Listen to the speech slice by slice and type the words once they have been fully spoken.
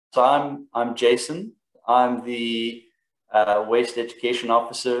So I'm Jason. I'm the Waste Education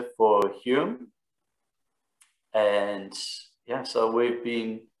Officer for Hume. And yeah, so we've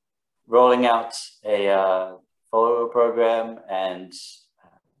been rolling out a follower program and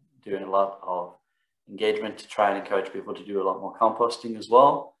doing a lot of engagement to try and encourage people to do a lot more composting as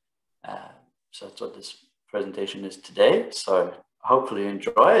well. So that's what this presentation is today. So hopefully you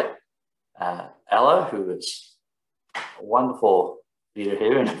enjoy it. Ella, who is a wonderful leader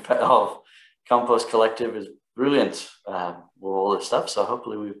here and of Compost Collective, is brilliant with all this stuff. So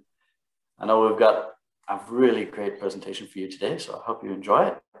hopefully I know we've got a really great presentation for you today. So I hope you enjoy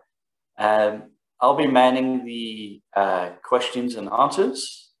it. I'll be manning the questions and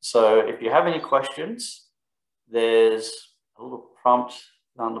answers. So if you have any questions, there's a little prompt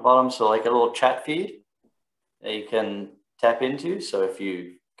down the bottom. So like a little chat feed that you can tap into. So if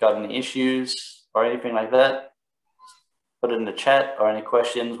you've got any issues or anything like that, put it in the chat, or any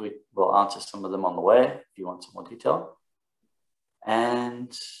questions, we will answer some of them on the way if you want some more detail.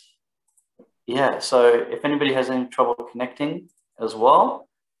 And yeah, so if anybody has any trouble connecting as well,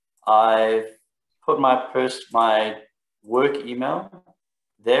 I've put my work email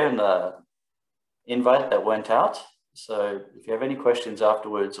there in the invite that went out. So if you have any questions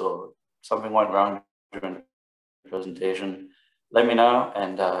afterwards or something went wrong during the presentation, let me know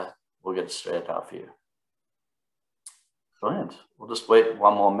and we'll get it straight out for you. Brilliant. We'll just wait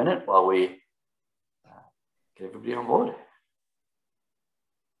one more minute while we get everybody on board.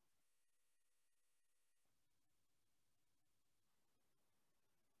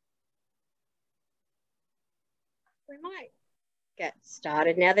 We might get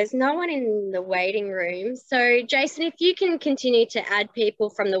started now. There's no one in the waiting room. So Jason, if you can continue to add people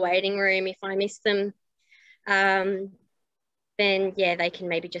from the waiting room, if I miss them, then yeah, they can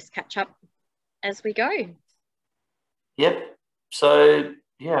maybe just catch up as we go. Yep. So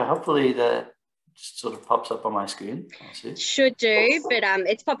yeah, hopefully that just sort of pops up on my screen. Should do, but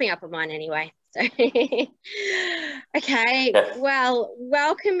it's popping up on mine anyway. So okay, yeah. Well,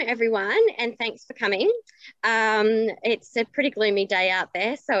 welcome everyone and thanks for coming. It's a pretty gloomy day out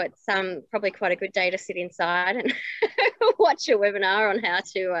there, so it's probably quite a good day to sit inside and watch a webinar on how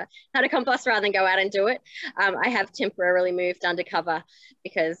to compost rather than go out and do it. I have temporarily moved undercover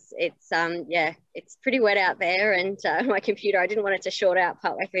because it's yeah, it's pretty wet out there, and my computer, I didn't want it to short out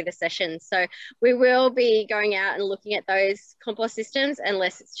partway through the session. So we will be going out and looking at those compost systems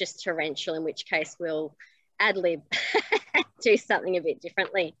unless it's just torrential, in which case we'll ad lib do something a bit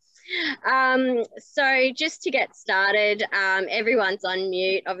differently. So just to get started, everyone's on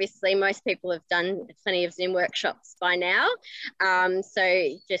mute. Obviously, most people have done plenty of Zoom workshops by now. So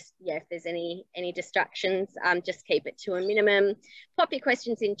just, yeah, if there's any distractions, just keep it to a minimum. Pop your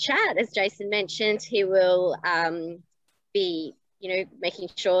questions in chat. As Jason mentioned, he will be making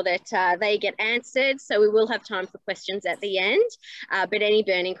sure that they get answered. So we will have time for questions at the end, but any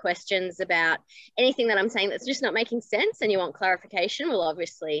burning questions about anything that I'm saying that's just not making sense and you want clarification, we'll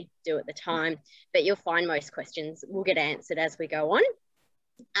obviously do at the time, but you'll find most questions will get answered as we go on.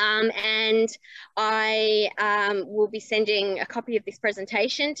 And I will be sending a copy of this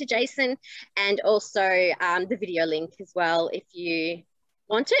presentation to Jason and also the video link as well if you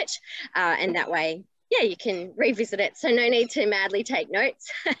want it, and that way, yeah, you can revisit it. So no need to madly take notes.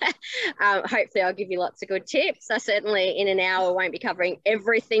 Hopefully I'll give you lots of good tips. I certainly in an hour won't be covering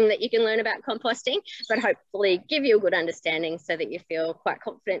everything that you can learn about composting, but hopefully give you a good understanding so that you feel quite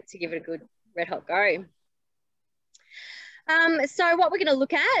confident to give it a good red hot go. So what we're going to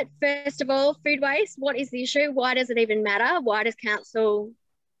look at, first of all, food waste. What is the issue? Why does it even matter? Why does council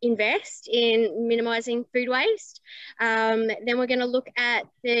invest in minimising food waste? Then we're going to look at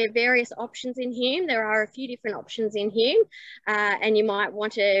the various options in Hume. There are a few different options in Hume, and you might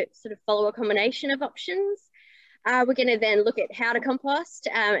want to sort of follow a combination of options. We're going to then look at how to compost,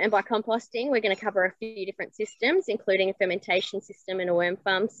 and by composting, we're going to cover a few different systems, including a fermentation system and a worm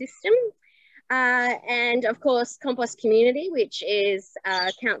farm system. And of course, Compost Community, which is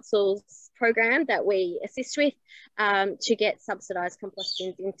council's program that we assist with to get subsidised compost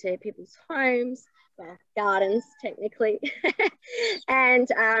bins into people's homes, well, gardens technically, and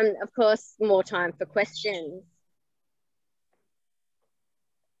of course, more time for questions.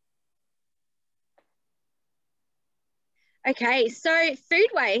 Okay, so food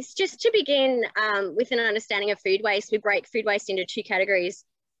waste, just to begin with an understanding of food waste, we break food waste into two categories: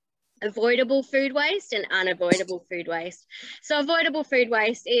 avoidable food waste and unavoidable food waste. So avoidable food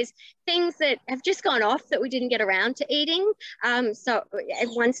waste is things that have just gone off that we didn't get around to eating. So at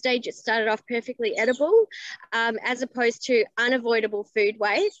one stage it started off perfectly edible, as opposed to unavoidable food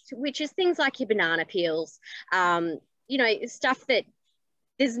waste, which is things like your banana peels, stuff that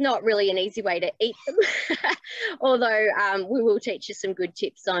there's not really an easy way to eat them, although we will teach you some good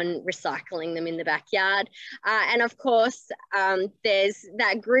tips on recycling them in the backyard. And of course, there's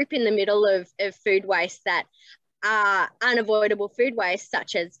that group in the middle of food waste that are unavoidable food waste,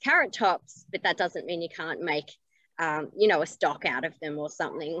 such as carrot tops, but that doesn't mean you can't make you know, a stock out of them or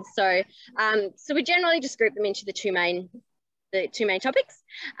something. So so we generally just group them into the two main topics,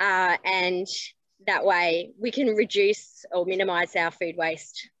 and that way we can reduce or minimize our food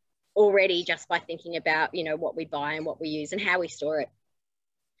waste already just by thinking about, you know, what we buy and what we use and how we store it.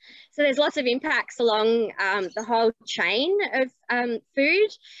 So there's lots of impacts along the whole chain of food,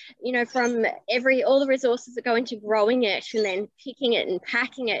 you know, from all the resources that go into growing it and then picking it and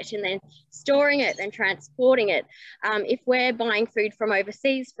packing it and then storing it and transporting it. If we're buying food from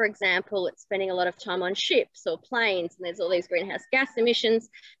overseas, for example, it's spending a lot of time on ships or planes, and there's all these greenhouse gas emissions.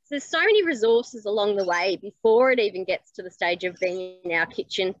 So there's so many resources along the way before it even gets to the stage of being in our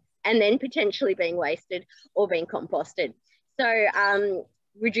kitchen and then potentially being wasted or being composted. So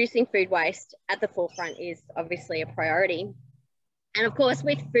reducing food waste at the forefront is obviously a priority. And of course,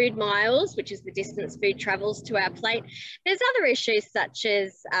 with food miles, which is the distance food travels to our plate, there's other issues such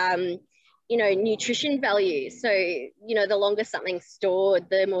as, you know, nutrition value. So, you know, the longer something's stored,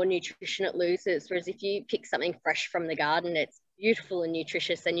 the more nutrition it loses. Whereas if you pick something fresh from the garden, it's beautiful and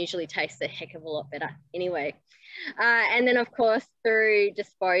nutritious and usually tastes a heck of a lot better anyway. And then, of course, through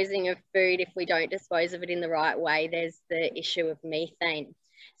disposing of food, if we don't dispose of it in the right way, there's the issue of methane.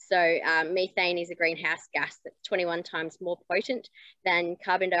 So methane is a greenhouse gas that's 21 times more potent than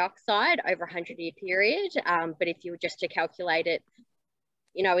carbon dioxide over a 100-year period. But if you were just to calculate it,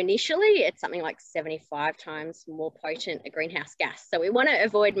 you know, initially, it's something like 75 times more potent a greenhouse gas. So we want to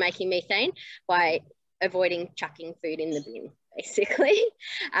avoid making methane by avoiding chucking food in the bin, basically.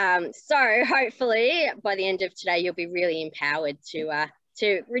 So hopefully by the end of today, you'll be really empowered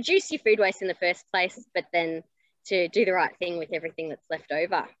to reduce your food waste in the first place, but then to do the right thing with everything that's left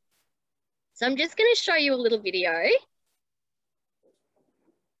over. So I'm just going to show you a little video,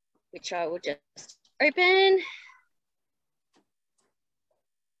 which I will just open.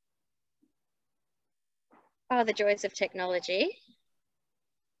 Oh, the joys of technology.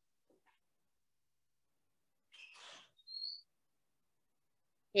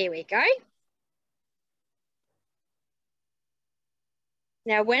 Here we go.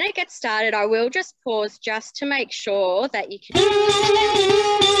 Now, when it gets started, I will just pause just to make sure that you can.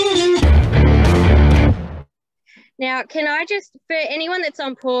 Now, can I just, for anyone that's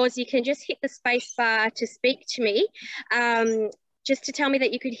on pause, you can just hit the space bar to speak to me, just to tell me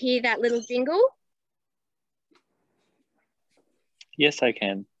that you could hear that little jingle. Yes, I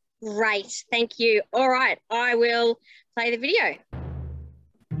can. Great, thank you. All right, I will play the video.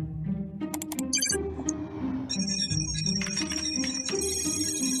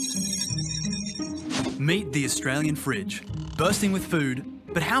 Meet the Australian fridge, bursting with food,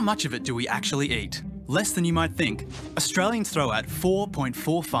 but how much of it do we actually eat? Less than you might think. Australians throw out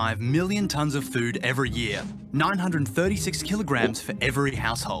 4.45 million tonnes of food every year, 936 kilograms for every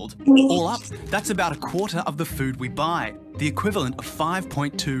household. All up, that's about a quarter of the food we buy, the equivalent of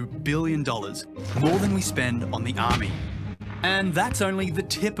 $5.2 billion, more than we spend on the army. And that's only the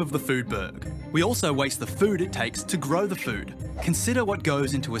tip of the foodberg. We also waste the food it takes to grow the food. Consider what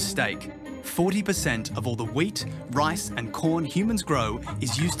goes into a steak. 40% of all the wheat, rice and corn humans grow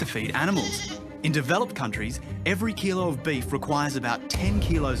is used to feed animals. In developed countries, every kilo of beef requires about 10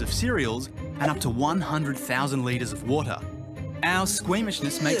 kilos of cereals and up to 100,000 litres of water. Our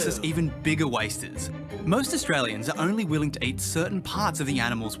squeamishness makes us even bigger wasters. Most Australians are only willing to eat certain parts of the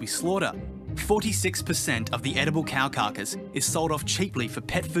animals we slaughter. 46% of the edible cow carcass is sold off cheaply for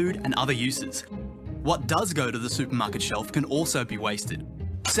pet food and other uses. What does go to the supermarket shelf can also be wasted.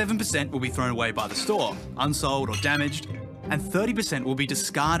 7% will be thrown away by the store, unsold or damaged, and 30% will be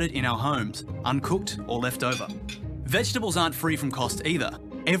discarded in our homes, uncooked or left over. Vegetables aren't free from cost either.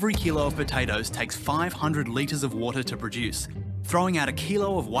 Every kilo of potatoes takes 500 litres of water to produce. Throwing out a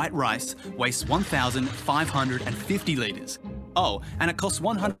kilo of white rice wastes 1,550 litres. Oh, and it costs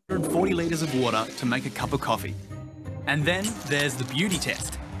 140 litres of water to make a cup of coffee. And then there's the beauty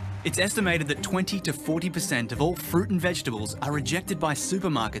test. It's estimated that 20 to 40% of all fruit and vegetables are rejected by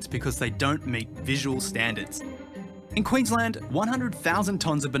supermarkets because they don't meet visual standards. In Queensland, 100,000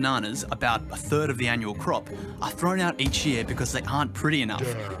 tonnes of bananas, about a third of the annual crop, are thrown out each year because they aren't pretty enough,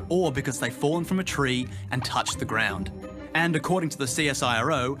 or because they've fallen from a tree and touched the ground. And according to the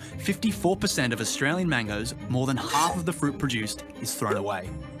CSIRO, 54% of Australian mangoes, more than half of the fruit produced, is thrown away.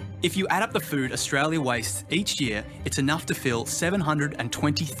 If you add up the food Australia wastes each year, it's enough to fill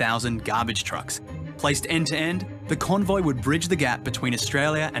 720,000 garbage trucks. Placed end to end, the convoy would bridge the gap between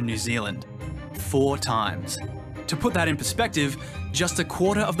Australia and New Zealand 4 times. To put that in perspective, just a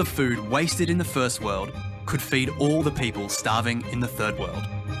quarter of the food wasted in the first world could feed all the people starving in the third world.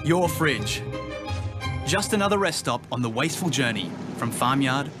 Your fridge. Just another rest stop on the wasteful journey from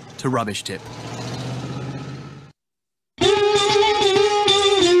farmyard to rubbish tip.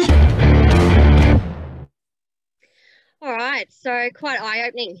 All right, so quite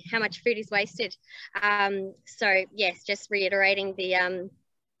eye-opening how much food is wasted. So yes, just reiterating the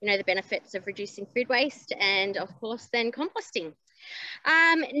the benefits of reducing food waste, and of course then composting.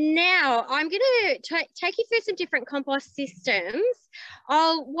 Now I'm going to take you through some different compost systems.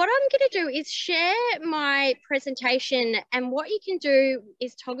 What I'm going to do is share my presentation, and what you can do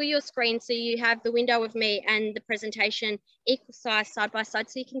is toggle your screen so you have the window of me and the presentation equal size side by side,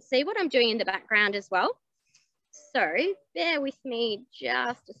 so you can see what I'm doing in the background as well. So bear with me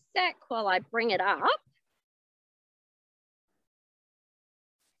just a sec while I bring it up.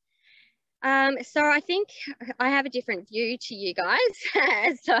 So I think I have a different view to you guys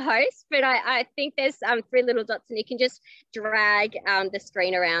as the host, but I think there's 3 little dots, and you can just drag the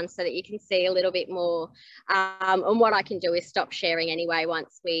screen around so that you can see a little bit more. And what I can do is stop sharing anyway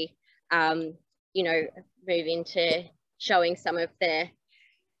once we, move into showing some of the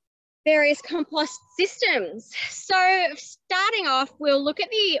various compost systems. So starting off, we'll look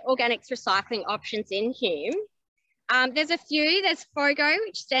at the organics recycling options in Hume. There's a few. There's FOGO,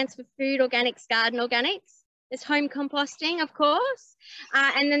 which stands for Food Organics, Garden Organics. There's home composting, of course.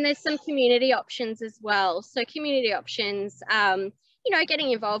 And then there's some community options as well. So community options,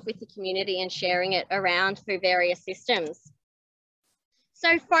 getting involved with the community and sharing it around through various systems.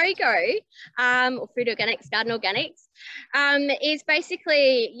 So FOGO, or Food Organics, Garden Organics, is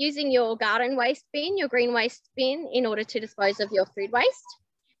basically using your garden waste bin, your green waste bin, in order to dispose of your food waste.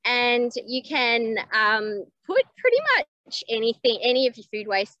 And you can put pretty much anything, any of your food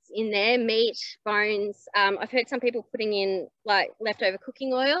wastes in there, meat, bones. I've heard some people putting in like leftover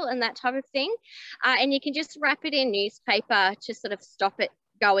cooking oil and that type of thing. And you can just wrap it in newspaper to sort of stop it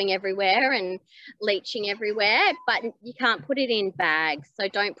going everywhere and leaching everywhere, but you can't put it in bags. So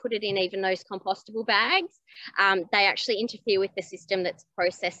don't put it in even those compostable bags. They actually interfere with the system that's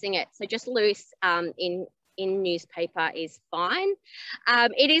processing it. So just loose in newspaper is fine.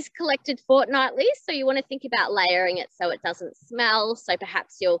 It is collected fortnightly, so you want to think about layering it so it doesn't smell. So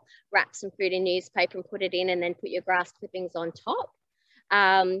perhaps you'll wrap some food in newspaper and put it in, and then put your grass clippings on top.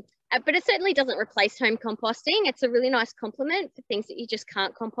 But it certainly doesn't replace home composting. It's a really nice complement for things that you just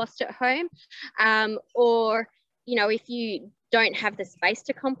can't compost at home. Or, if you don't have the space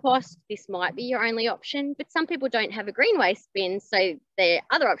to compost, this might be your only option. But some people don't have a green waste bin, so their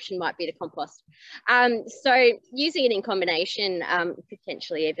other option might be to compost. So using it in combination,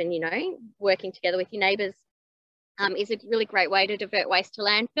 potentially even, working together with your neighbours, is a really great way to divert waste to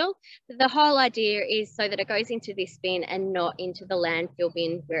landfill. But the whole idea is so that it goes into this bin and not into the landfill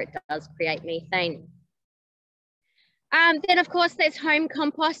bin where it does create methane. Then of course there's home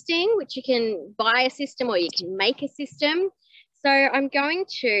composting, which you can buy a system or you can make a system. So I'm going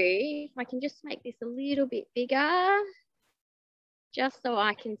to, if I can just make this a little bit bigger, just so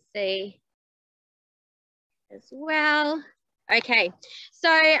I can see as well. Okay, so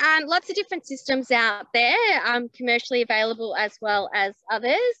lots of different systems out there, commercially available as well as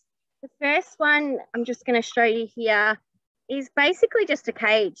others. The first one I'm just going to show you here is basically just a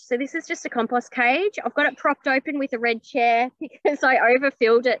cage. So this is just a compost cage. I've got it propped open with a red chair because I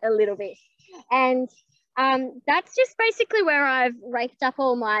overfilled it a little bit. And that's just basically where I've raked up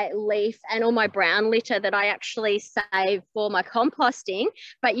all my leaf and all my brown litter that I actually save for my composting,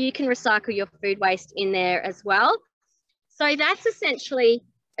 but you can recycle your food waste in there as well. So that's essentially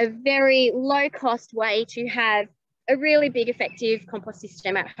a very low cost way to have a really big effective compost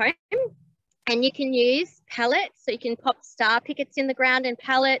system at home. And you can use pellets, so you can pop star pickets in the ground and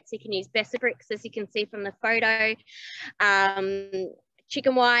pellets. You can use Bessa bricks, as you can see from the photo,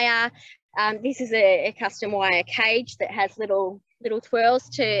 chicken wire. This is a custom wire cage that has little twirls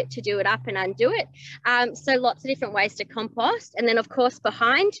to do it up and undo it. So lots of different ways to compost. And then of course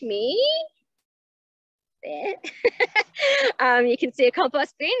behind me, there, you can see a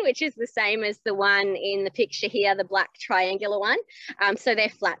compost bin, which is the same as the one in the picture here, the black triangular one. So they're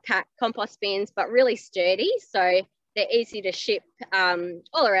flat pack compost bins, but really sturdy. So they're easy to ship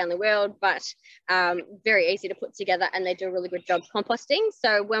all around the world, but very easy to put together, and they do a really good job composting.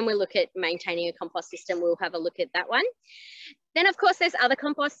 So when we look at maintaining a compost system, we'll have a look at that one. Then of course there's other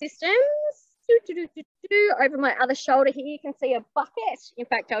compost systems. Over my other shoulder here, you can see a bucket. In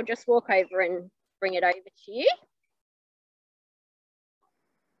fact, I'll just walk over and bring it over to you.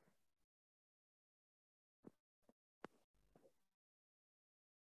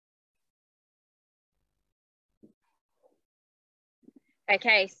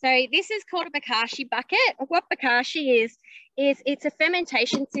 Okay, so this is called a bokashi bucket. What bokashi is it's a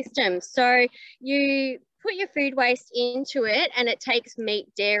fermentation system. So you put your food waste into it and it takes meat,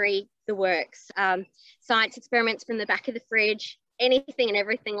 dairy, the works, science experiments from the back of the fridge, anything and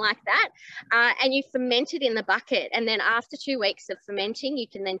everything like that. And you ferment it in the bucket. And then after 2 weeks of fermenting, you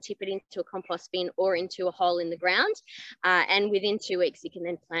can then tip it into a compost bin or into a hole in the ground. And within 2 weeks, you can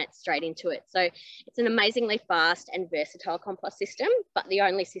then plant straight into it. So it's an amazingly fast and versatile compost system, but the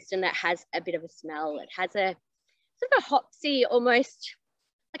only system that has a bit of a smell. It has a sort of a hopsy, almost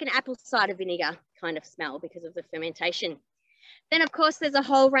like an apple cider vinegar kind of smell because of the fermentation. Then, of course, there's a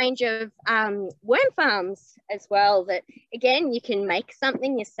whole range of worm farms as well that, again, you can make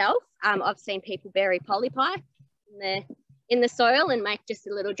something yourself. I've seen people bury polypi in the soil and make just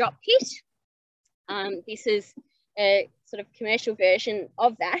a little drop kit. This is a sort of commercial version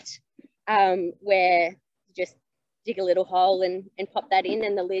of that, where you just dig a little hole and pop that in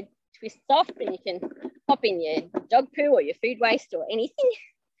and the lid twists off and you can pop in your dog poo or your food waste or anything.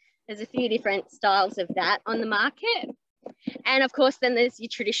 There's a few different styles of that on the market. And of course, then there's your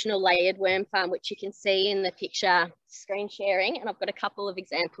traditional layered worm farm, which you can see in the picture screen sharing. And I've got a couple of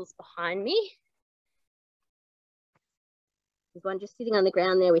examples behind me. There's one just sitting on the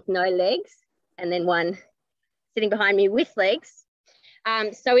ground there with no legs, and then one sitting behind me with legs.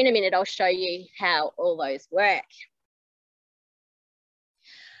 So in a minute, I'll show you how all those work.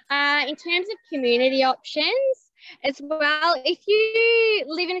 In terms of community options, as well, if you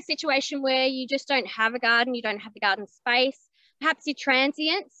live in a situation where you just don't have a garden, you don't have the garden space, perhaps you're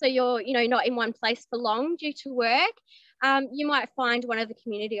transient, so you're not in one place for long due to work, you might find one of the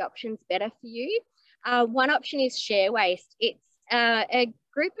community options better for you. One option is share waste. It's a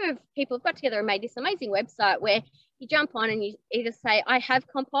group of people have got together and made this amazing website where you jump on and you either say, I have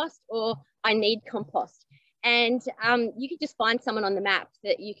compost or I need compost. And you can just find someone on the map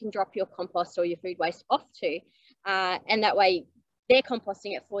that you can drop your compost or your food waste off to. And that way they're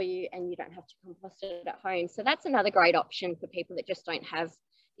composting it for you and you don't have to compost it at home. So that's another great option for people that just don't have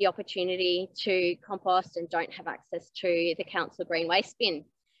the opportunity to compost and don't have access to the council green waste bin.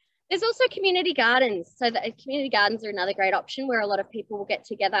 There's also community gardens. So the community gardens are another great option where a lot of people will get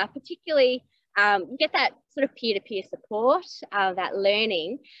together, particularly you get that sort of peer-to-peer support, that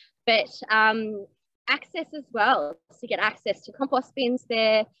learning, but access as well. So you get access to compost bins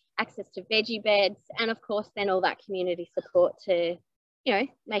there, access to veggie beds, and of course then all that community support to,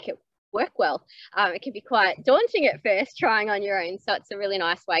 make it work well. It can be quite daunting at first trying on your own, so it's a really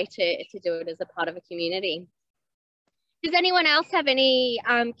nice way to do it as a part of a community. Does anyone else have any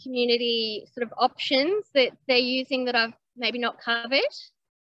community sort of options that they're using that I've maybe not covered?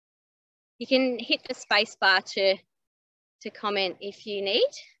 You can hit the space bar to comment if you need.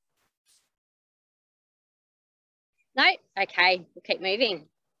 No? Okay, we'll keep moving.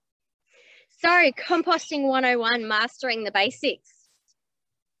 So composting 101, mastering the basics.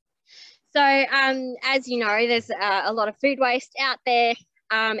 So as you know, there's a lot of food waste out there,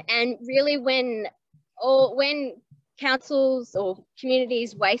 and really when councils or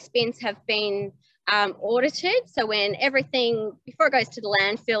communities' waste bins have been audited, so when everything, before it goes to the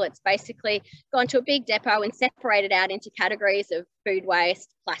landfill, it's basically gone to a big depot and separated out into categories of food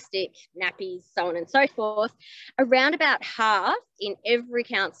waste, plastic, nappies, so on and so forth. Around about half in every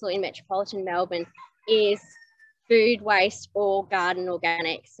council in metropolitan Melbourne is food waste or garden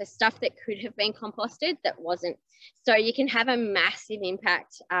organics, so stuff that could have been composted that wasn't. So you can have a massive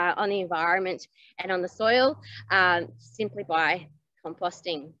impact on the environment and on the soil simply by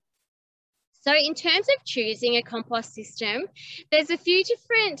composting. So in terms of choosing a compost system, there's a few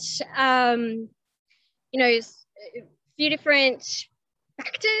different, few different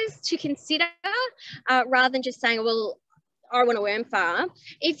factors to consider rather than just saying, well, I want a worm farm.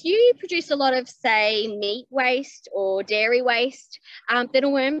 If you produce a lot of, say, meat waste or dairy waste, then a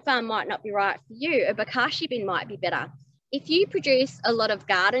worm farm might not be right for you. A bokashi bin might be better. If you produce a lot of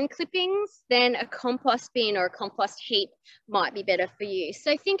garden clippings, then a compost bin or a compost heap might be better for you.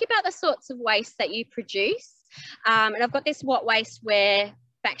 So think about the sorts of waste that you produce. And I've got this what waste where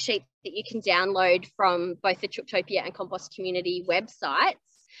fact sheet that you can download from both the Chooktopia and Compost Community websites.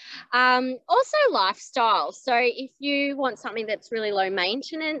 Also lifestyle. So if you want something that's really low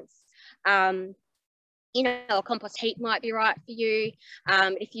maintenance, a compost heap might be right for you.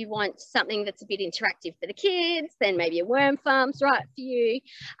 If you want something that's a bit interactive for the kids, then maybe a worm farm's right for you.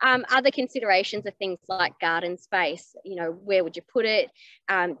 Other considerations are things like garden space. Where would you put it?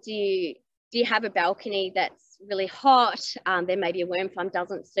 Do you have a balcony that's really hot? Then maybe a worm farm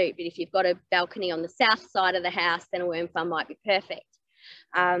doesn't suit. But if you've got a balcony on the south side of the house, then a worm farm might be perfect.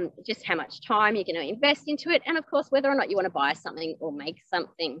 just how much time you're going to invest into it, and of course, whether or not you want to buy something or make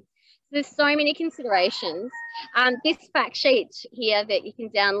something. There's so many considerations. This fact sheet here that you can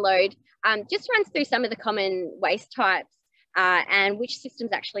download just runs through some of the common waste types and which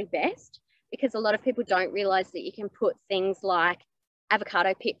system's actually best, because a lot of people don't realise that you can put things like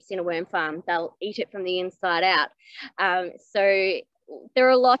avocado pips in a worm farm. They'll eat it from the inside out. So there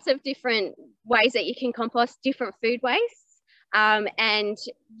are lots of different ways that you can compost different food wastes, and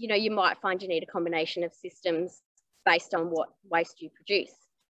you might find you need a combination of systems based on what waste you produce.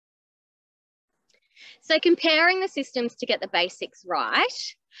 So comparing the systems to get the basics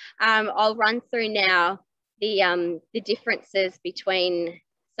right, I'll run through now the differences between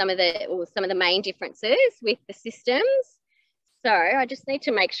some of the main differences with the systems. So I just need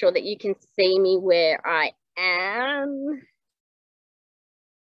to make sure that you can see me where I am.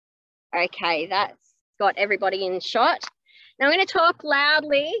 Okay, that's got everybody in shot. Now I'm going to talk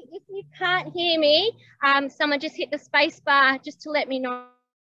loudly. If you can't hear me, someone just hit the space bar just to let me know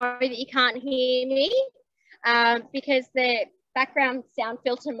that you can't hear me, because the background sound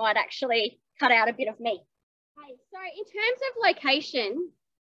filter might actually cut out a bit of me. Okay, so in terms of location,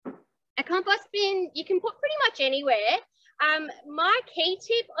 a compost bin you can put pretty much anywhere. My key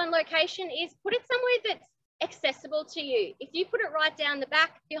tip on location is put it somewhere that's accessible to you. If you put it right down the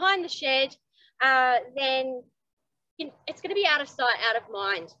back behind the shed, then it's going to be out of sight, out of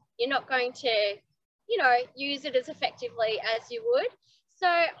mind. You're not going to, use it as effectively as you would. So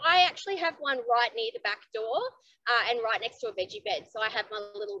I actually have one right near the back door and right next to a veggie bed. So I have my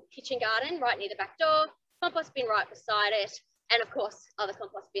little kitchen garden right near the back door, compost bin right beside it, and of course other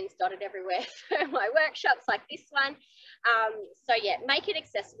compost bins dotted everywhere for my workshops like this one. So yeah, make it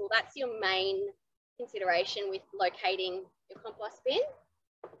accessible. That's your main consideration with locating your compost bin.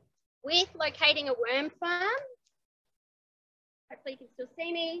 With locating a worm farm, hopefully you can still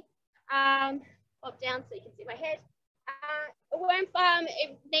see me. Pop down so you can see my head. A worm farm,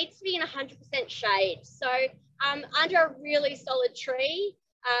 it needs to be in 100% shade. So under a really solid tree,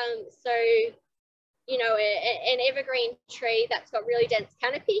 an evergreen tree that's got really dense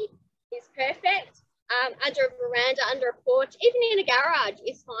canopy is perfect. Under a veranda, under a porch, even in a garage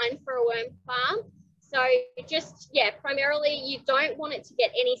is fine for a worm farm. So primarily you don't want it to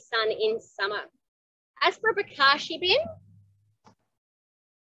get any sun in summer. As for a bokashi bin,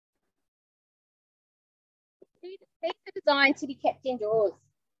 these are designed to be kept indoors.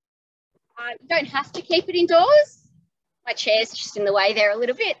 You don't have to keep it indoors. My chair's just in the way there a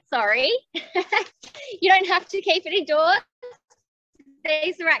little bit, sorry. You don't have to keep it indoors.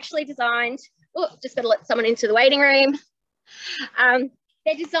 These are actually designed, just got to let someone into the waiting room.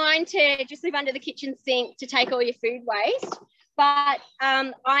 They're designed to just live under the kitchen sink to take all your food waste, but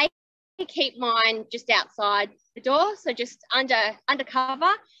I keep mine just outside the door, so just under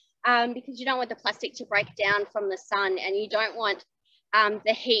cover, because you don't want the plastic to break down from the sun, and you don't want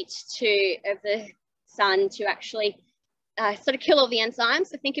the heat of the sun to actually sort of kill all the enzymes.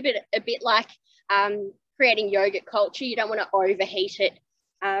 So think of it a bit like creating yogurt culture. You don't want to overheat it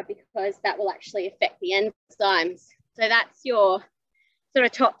because that will actually affect the enzymes. So that's your sort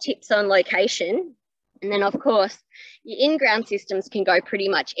of top tips on location. And then of course your in-ground systems can go pretty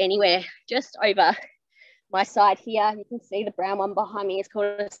much anywhere. Just over my side here, you can see the brown one behind me is called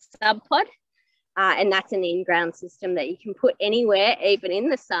a subpod. And that's an in-ground system that you can put anywhere, even in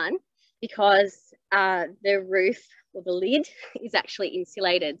the sun, because the roof or the lid is actually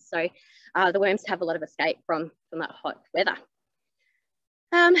insulated. So the worms have a lot of escape from that hot weather.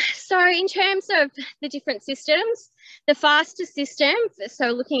 So in terms of the different systems, the fastest system, so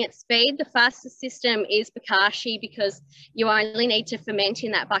looking at speed, the fastest system is bokashi, because you only need to ferment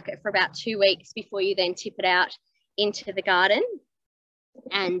in that bucket for about 2 weeks before you then tip it out into the garden.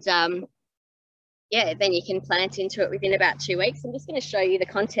 And then you can plant into it within about 2 weeks. I'm just going to show you the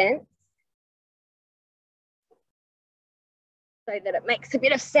content so that it makes a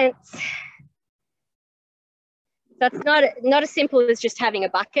bit of sense. So it's not as simple as just having a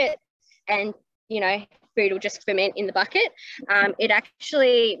bucket and, food will just ferment in the bucket. It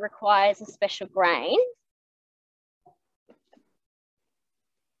actually requires a special grain.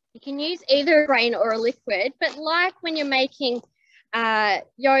 You can use either a grain or a liquid, but like when you're making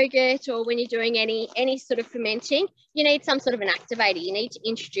yogurt or when you're doing any sort of fermenting, you need some sort of an activator. You need to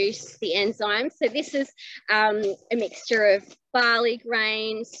introduce the enzymes. So this is a mixture of barley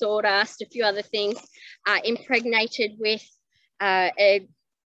grain, sawdust, a few other things, impregnated with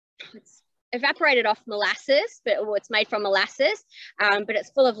it's evaporated off molasses, it's made from molasses, but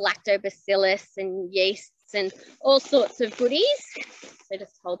it's full of lactobacillus and yeasts and all sorts of goodies. So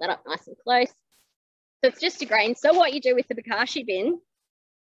just hold that up nice and close. So it's just a grain. So what you do with the bokashi bin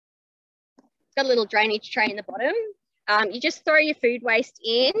got a little drainage tray in the bottom. You just throw your food waste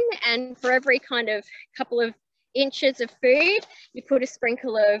in, and for every kind of couple of inches of food, you put a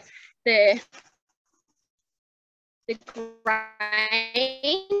sprinkle of the grain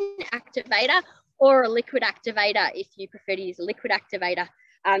activator or a liquid activator if you prefer to use a liquid activator.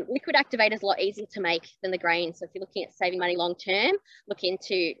 Liquid activator is a lot easier to make than the grain. So if you're looking at saving money long term, look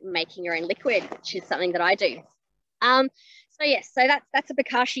into making your own liquid, which is something that I do. So yes, so that's a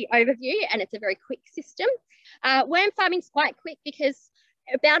bokashi overview, and it's a very quick system. Worm farming is quite quick because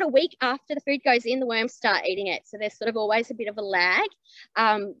about a week after the food goes in, the worms start eating it. So there's sort of always a bit of a lag.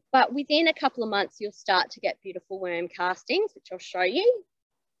 But within a couple of months, you'll start to get beautiful worm castings, which I'll show you.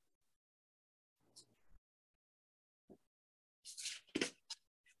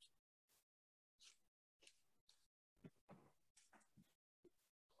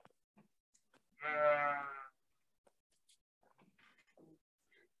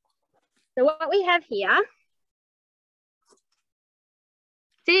 So what we have here,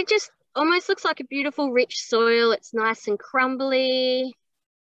 see, it just almost looks like a beautiful rich soil. It's nice and crumbly.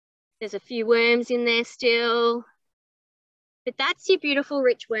 There's a few worms in there still. But that's your beautiful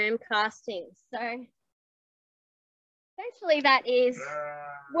rich worm castings. So essentially that is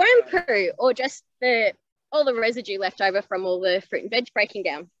worm poo, or just all the residue left over from all the fruit and veg breaking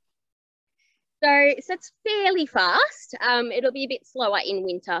down. So it's fairly fast. It'll be a bit slower in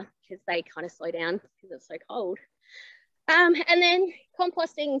winter because they kind of slow down because it's so cold. And then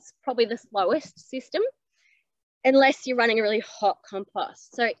composting is probably the slowest system unless you're running a really hot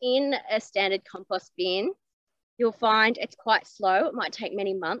compost. So in a standard compost bin, you'll find it's quite slow. It might take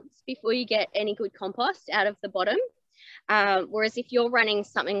many months before you get any good compost out of the bottom. Whereas if you're running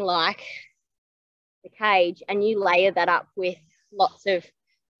something like the cage and you layer that up with lots of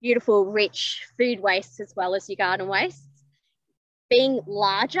beautiful, rich food waste as well as your garden waste, being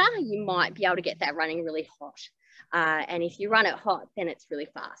larger, you might be able to get that running really hot. And if you run it hot, then it's really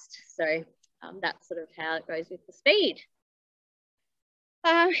fast. So that's sort of how it goes with the speed.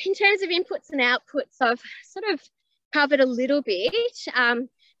 In terms of inputs and outputs, I've sort of covered a little bit,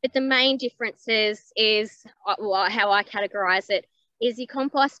 but the main differences is how I categorize it is your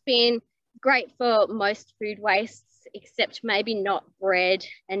compost bin, great for most food wastes, except maybe not bread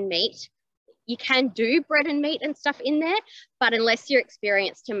and meat. You can do bread and meat and stuff in there, but unless you're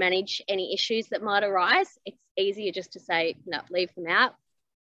experienced to manage any issues that might arise, it's easier just to say, no, leave them out.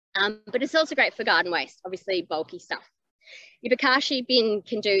 But it's also great for garden waste, obviously bulky stuff. Your bokashi bin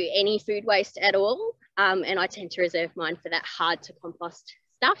can do any food waste at all, and I tend to reserve mine for that hard to compost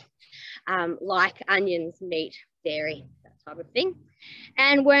stuff, like onions, meat, dairy, that type of thing.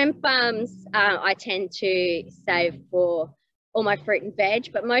 And worm farms, I tend to save for all my fruit and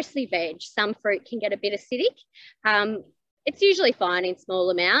veg, but mostly veg. Some fruit can get a bit acidic. It's usually fine in small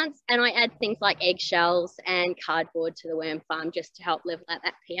amounts, and I add things like eggshells and cardboard to the worm farm just to help level out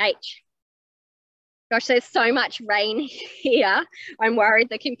that pH. Gosh, there's so much rain here. I'm worried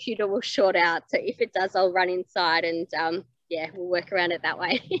the computer will short out. So if it does, I'll run inside and yeah, we'll work around it that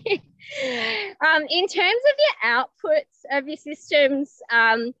way. In terms of your outputs of your systems,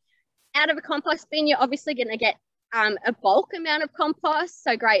 out of a compost bin, you're obviously going to get a bulk amount of compost.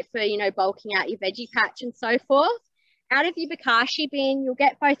 So great for, you know, bulking out your veggie patch and so forth. Out of your bokashi bin, you'll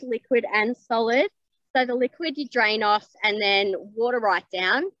get both liquid and solid. So the liquid you drain off and then water right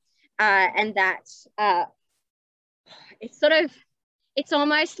down. And that it's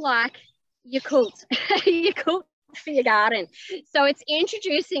almost like your quilt, your quilt for your garden. So it's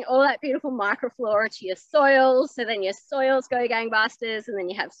introducing all that beautiful microflora to your soils. So then your soils go gangbusters, and then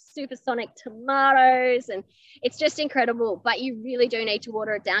you have supersonic tomatoes, and it's just incredible. But you really do need to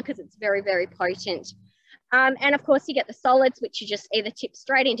water it down because it's very, very potent. And of course, you get the solids, which you just either tip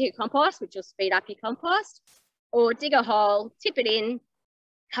straight into your compost, which will speed up your compost, or dig a hole, tip it in,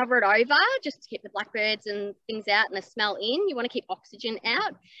 cover it over just to keep the blackbirds and things out and the smell in. You want to keep oxygen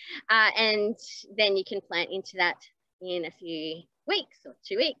out, and then you can plant into that in a few weeks or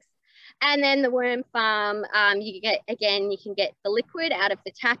 2 weeks. And then the worm farm, you can get the liquid out of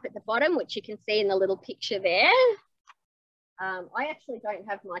the tap at the bottom, which you can see in the little picture there. I actually don't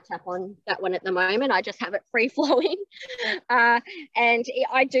have my tap on that one at the moment. I just have it free flowing. And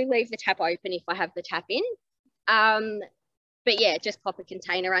I do leave the tap open if I have the tap in. But yeah, just pop a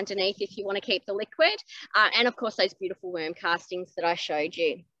container underneath if you want to keep the liquid. And of course, those beautiful worm castings that I showed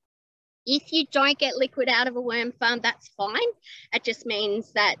you. If you don't get liquid out of a worm farm, that's fine. It just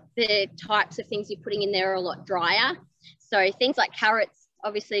means that the types of things you're putting in there are a lot drier. So things like carrots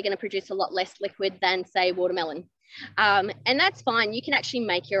obviously are going to produce a lot less liquid than, say, watermelon. And that's fine. You can actually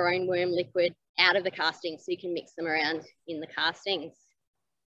make your own worm liquid out of the castings, so you can mix them around in the castings.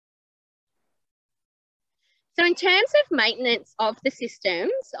 So in terms of maintenance of the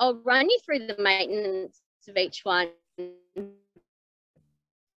systems, I'll run you through the maintenance of each one.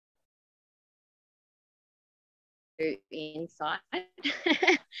 Inside.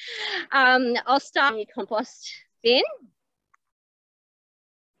 I'll start with your compost bin.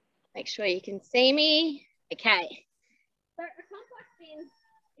 Make sure you can see me. Okay. So a compost bin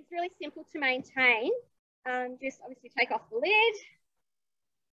is really simple to maintain. Just obviously take off the lid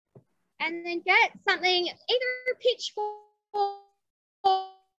and then get something, either a pitchfork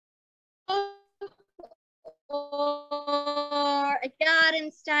or a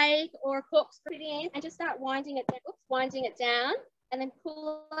garden stake or a corkscrew in, and just start winding it down, and then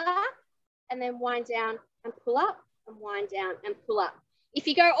pull up, and then wind down and pull up, and wind down and pull up. If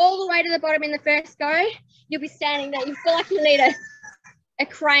you go all the way to the bottom in the first go, you'll be standing there. You feel like you need a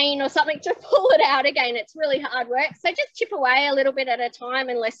crane or something to pull it out again. It's really hard work. So just chip away a little bit at a time,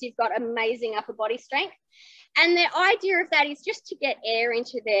 unless you've got amazing upper body strength. And the idea of that is just to get air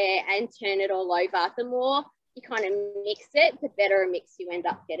into there and turn it all over. The more you kind of mix it, the better a mix you end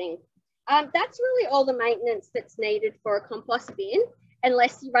up getting. That's really all the maintenance that's needed for a compost bin,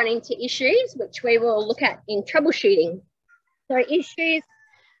 unless you run into issues, which we will look at in troubleshooting. So issues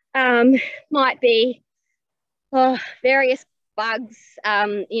might be various bugs,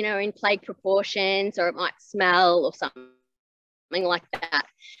 you know, in plague proportions, or it might smell or something like that.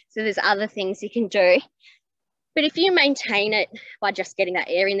 So there's other things you can do. But if you maintain it by just getting that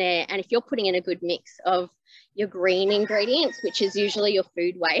air in there, and if you're putting in a good mix of your green ingredients, which is usually your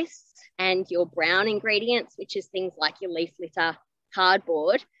food waste, and your brown ingredients, which is things like your leaf litter,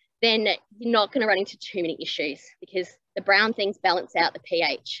 cardboard, then you're not going to run into too many issues, because the brown things balance out the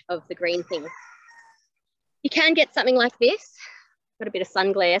pH of the green things. You can get something like this. Got a bit of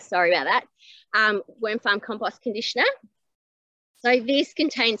sun glare, sorry about that. Worm Farm Compost Conditioner. So this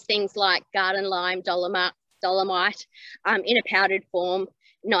contains things like garden lime, dolomite in a powdered form,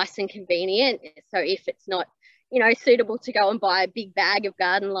 nice and convenient. So if it's not, you know, suitable to go and buy a big bag of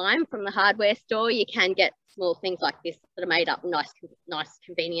garden lime from the hardware store, you can get small things like this that are made up nice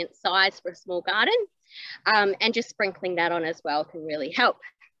convenient size for a small garden. And just sprinkling that on as well can really help.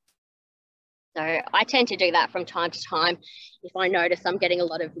 So I tend to do that from time to time if I notice I'm getting a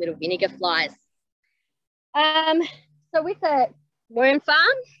lot of little vinegar flies. So with a worm farm,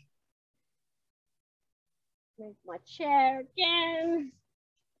 move my chair again.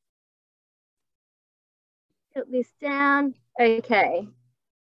 Put this down. Okay.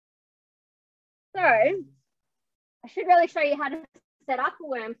 So I should really show you how to set up a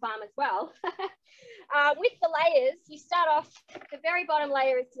worm farm as well. With the layers, you start off, the very bottom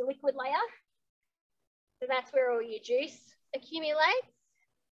layer is your liquid layer. So that's where all your juice accumulates.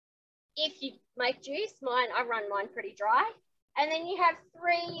 If you make juice, I run mine pretty dry. And then you have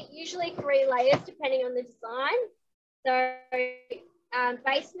usually three layers depending on the design. So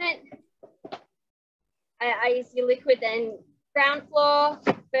basement is your liquid, then ground floor,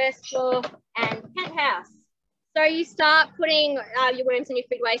 first floor, and penthouse. So you start putting your worms and your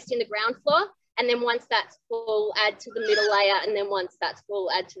food waste in the ground floor, and then once that's full, add to the middle layer, and then once that's full,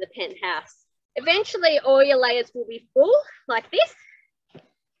 add to the penthouse. Eventually, all your layers will be full like this,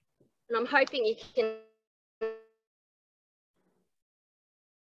 and I'm hoping you can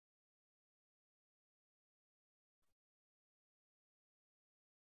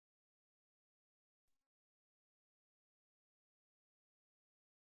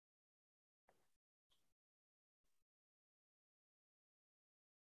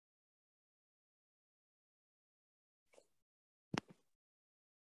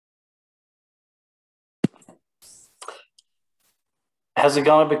Has it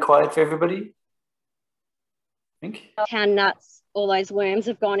gone a bit quiet for everybody? I think. how nuts all those worms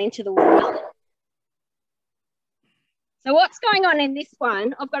have gone into the watermelon. So what's going on in this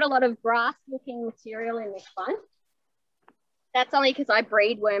one? I've got a lot of grass looking material in this one. That's only because I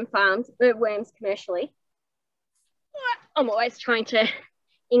breed worms commercially. I'm always trying to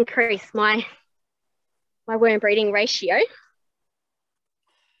increase my worm breeding ratio.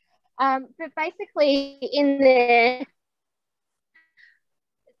 But basically in there,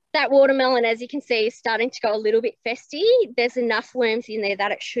 that watermelon, as you can see, is starting to go a little bit festy. There's enough worms in there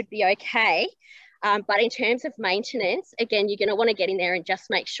that it should be okay. But in terms of maintenance, again, you're going to want to get in there and just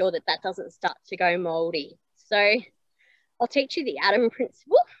make sure that that doesn't start to go moldy. So I'll teach you the atom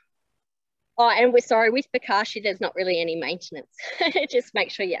principle. Oh, and with Bokashi, there's not really any maintenance. Just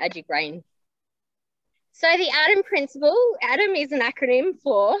make sure you add your grain. So the atom principle, atom is an acronym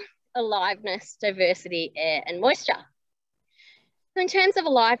for aliveness, diversity, air, and moisture. So in terms of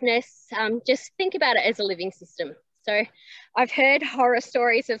aliveness, just think about it as a living system. So I've heard horror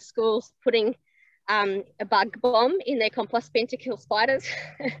stories of schools putting a bug bomb in their compost bin to kill spiders.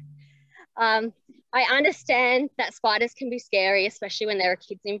 I understand that spiders can be scary, especially when there are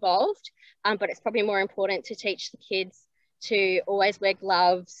kids involved, but it's probably more important to teach the kids to always wear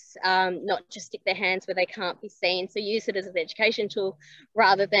gloves, not just stick their hands where they can't be seen. So use it as an education tool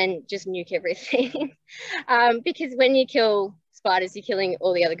rather than just nuke everything. Because when you kill spiders, you're killing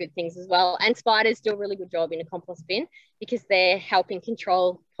all the other good things as well. And spiders do a really good job in a compost bin because they're helping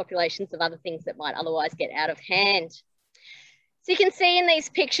control populations of other things that might otherwise get out of hand. So you can see in these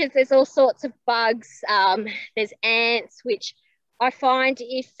pictures, there's all sorts of bugs. There's ants, which I find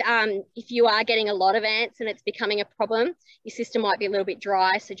if you are getting a lot of ants and it's becoming a problem, your system might be a little bit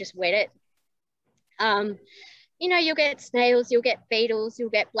dry, so just wet it. You know, you'll get snails, you'll get beetles,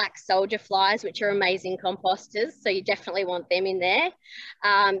 you'll get black soldier flies, which are amazing composters, so you definitely want them in there.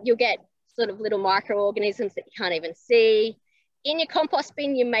 You'll get sort of little microorganisms that you can't even see. In your compost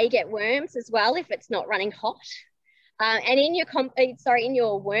bin, you may get worms as well if it's not running hot. And in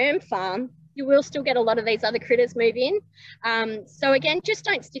your worm farm, you will still get a lot of these other critters move in. So again, just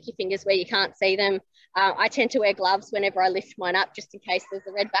don't stick your fingers where you can't see them. I tend to wear gloves whenever I lift mine up, just in case there's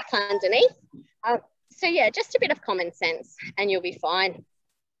a red back underneath. So yeah, just a bit of common sense and you'll be fine.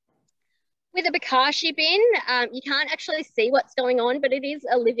 With a bokashi bin, you can't actually see what's going on, but it is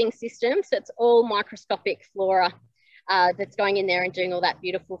a living system. So it's all microscopic flora that's going in there and doing all that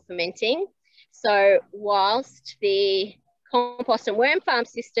beautiful fermenting. So whilst the compost and worm farm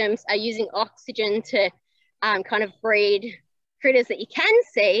systems are using oxygen to kind of breed critters that you can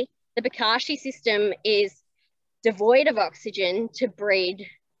see, the bokashi system is devoid of oxygen to breed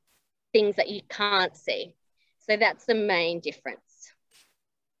things that you can't see. So that's the main difference.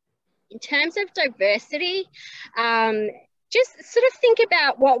 In terms of diversity, just sort of think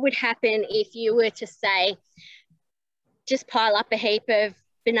about what would happen if you were to say, just pile up a heap of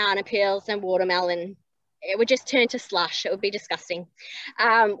banana peels and watermelon. It would just turn to slush. It would be disgusting.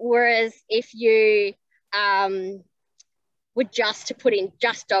 Whereas if you were just to put in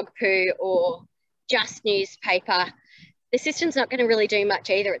just dog poo or just newspaper, the system's not going to really do much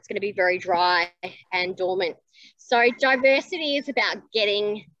either. It's going to be very dry and dormant. So diversity is about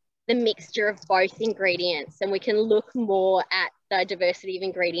getting the mixture of both ingredients, and we can look more at the diversity of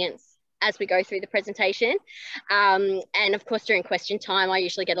ingredients as we go through the presentation. And of course, during question time, I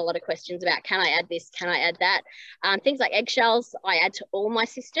usually get a lot of questions about, can I add this? Can I add that? Things like eggshells, I add to all my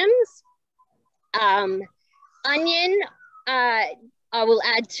systems. Onion, I will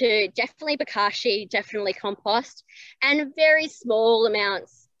add to definitely bokashi, definitely compost, and very small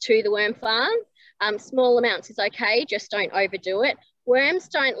amounts to the worm farm. Small amounts is okay, just don't overdo it. Worms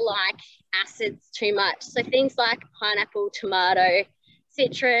don't like acids too much. So things like pineapple, tomato,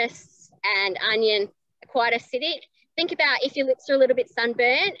 citrus, and onion are quite acidic. Think about if your lips are a little bit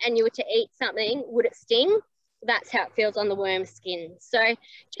sunburnt and you were to eat something, would it sting? That's how it feels on the worm's skin. So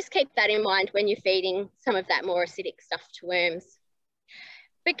just keep that in mind when you're feeding some of that more acidic stuff to worms.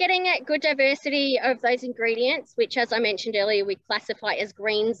 But getting a good diversity of those ingredients, which as I mentioned earlier, we classify as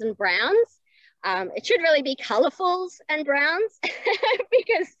greens and browns. It should really be colourfuls and browns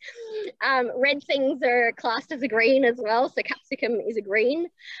because red things are classed as a green as well. So capsicum is a green.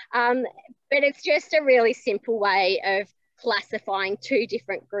 But it's just a really simple way of classifying two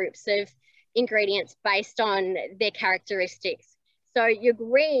different groups of ingredients based on their characteristics. So your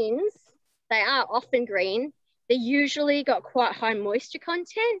greens, they are often green. They usually got quite high moisture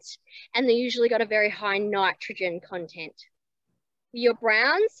content and they usually got a very high nitrogen content. Your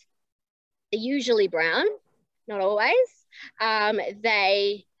browns, they're usually brown, not always.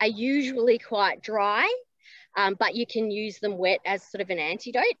 They are usually quite dry, but you can use them wet as sort of an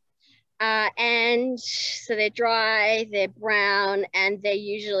antidote. And so they're dry, they're brown, and they're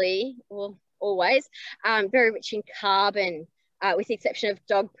usually, well, always, very rich in carbon, with the exception of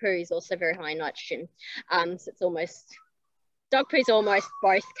dog poo is also very high in nitrogen. So it's almost, dog poo is almost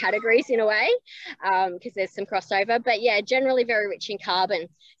both categories in a way, because there's some crossover, but yeah, generally very rich in carbon.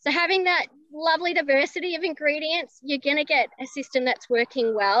 So having that lovely diversity of ingredients, you're gonna get a system that's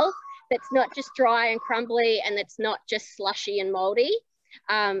working well, that's not just dry and crumbly, and that's not just slushy and moldy.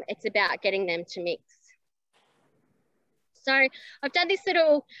 It's about getting them to mix. So I've done this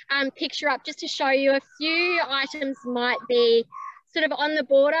little picture up just to show you a few items might be sort of on the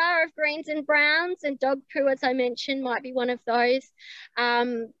border of greens and browns, and dog poo, as I mentioned, might be one of those.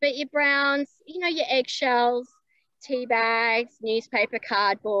 But your browns, you know, your eggshells, tea bags, newspaper,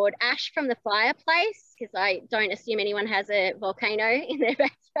 cardboard, ash from the fireplace, because I don't assume anyone has a volcano in their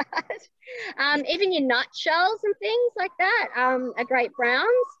backyard. Even your nutshells and things like that are great browns.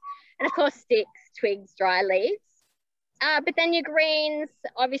 And of course, sticks, twigs, dry leaves. But then your greens,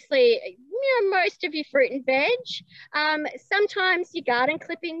 obviously, most of your fruit and veg. Sometimes your garden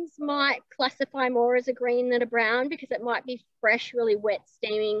clippings might classify more as a green than a brown because it might be fresh, really wet,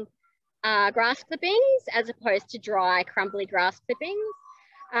 steaming grass clippings as opposed to dry, crumbly grass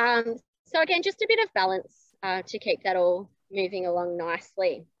clippings. So again, just a bit of balance to keep that all moving along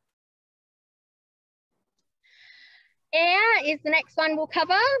nicely. Air is the next one we'll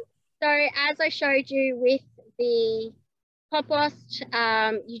cover. So as I showed you with the compost,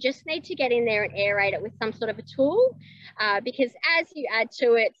 you just need to get in there and aerate it with some sort of a tool because as you add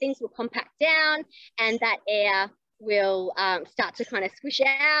to it, things will compact down and that air will start to kind of squish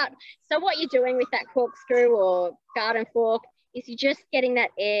out. So what you're doing with that corkscrew or garden fork is you're just getting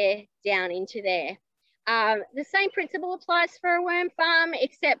that air down into there. The same principle applies for a worm farm,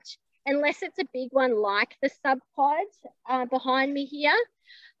 except unless it's a big one like the sub pod behind me here.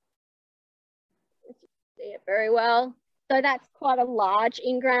 See it very well. So that's quite a large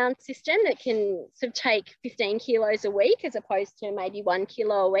in-ground system that can sort of take 15 kilos a week as opposed to maybe 1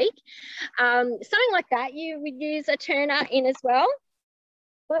 kilo a week. Something like that, you would use a turner in as well.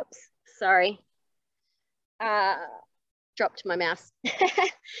 Whoops, sorry. Dropped my mouse.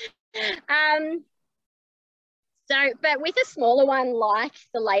 But with a smaller one like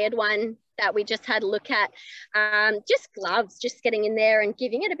the layered one that we just had a look at, just gloves, just getting in there and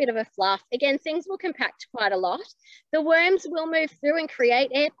giving it a bit of a fluff. Again, things will compact quite a lot. The worms will move through and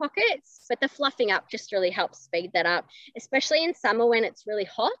create air pockets, but the fluffing up just really helps speed that up, especially in summer when it's really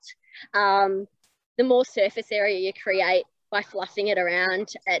hot. The more surface area you create by fluffing it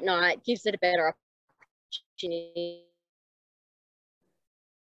around at night gives it a better opportunity.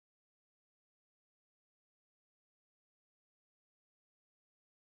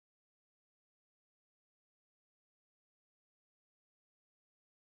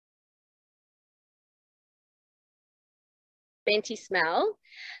 Venti smell,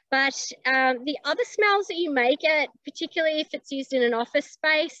 but the other smells that you may get, particularly if it's used in an office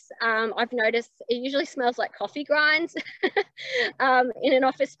space, I've noticed it usually smells like coffee grinds in an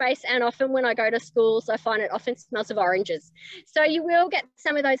office space, and often when I go to schools I find it often smells of oranges. So you will get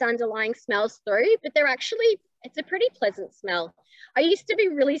some of those underlying smells through, but they're actually, it's a pretty pleasant smell. I used to be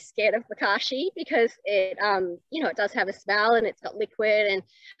really scared of bokashi because it, you know, it does have a smell and it's got liquid. And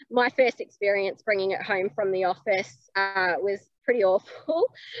my first experience bringing it home from the office was pretty awful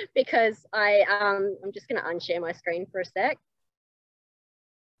because I'm just going to unshare my screen for a sec.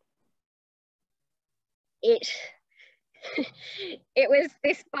 It was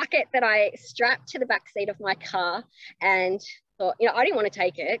this bucket that I strapped to the back seat of my car and thought, you know, I didn't want to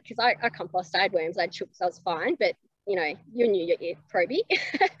take it because I compost, I had worms, I had chooks, I was fine, but you know, you knew your probie.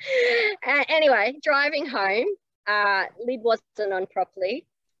 Anyway, driving home, lid wasn't on properly.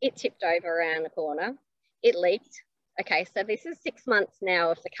 It tipped over around the corner. It leaked. Okay, so this is 6 months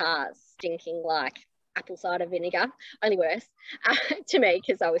now of the car stinking like apple cider vinegar, only worse to me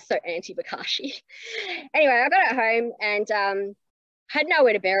because I was so anti-bokashi. Anyway, I got it home and had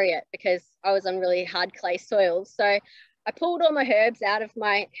nowhere to bury it because I was on really hard clay soil. So I pulled all my herbs out of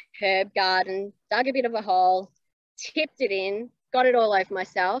my herb garden, dug a bit of a hole, tipped it in, got it all over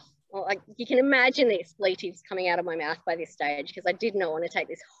myself. Well, like you can imagine the expletives coming out of my mouth by this stage because I did not want to take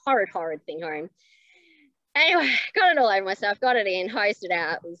this horrid thing home. Anyway, got it all over myself, got it in, hosed it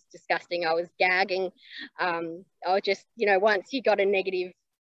out. It was disgusting. I was gagging. I was just, you know, once you got a negative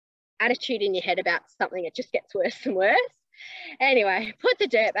attitude in your head about something, it just gets worse and worse. Anyway, put the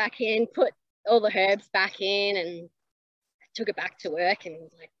dirt back in, put all the herbs back in and took it back to work and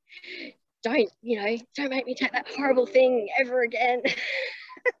was like, don't make me take that horrible thing ever again.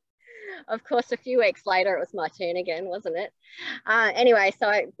 Of course, a few weeks later, it was my turn again, wasn't it? Anyway,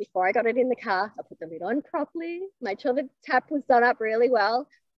 so before I got it in the car, I put the lid on properly, made sure the tap was done up really well.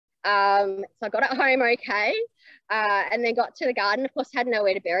 So I got it home okay, and then got to the garden. Of course, had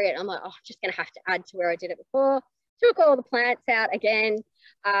nowhere to bury it. I'm like, oh, I'm just going to have to add to where I did it before. Took all the plants out again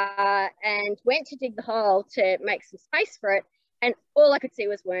and went to dig the hole to make some space for it. And all I could see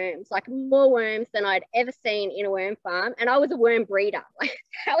was worms, like more worms than I'd ever seen in a worm farm. And I was a worm breeder. Like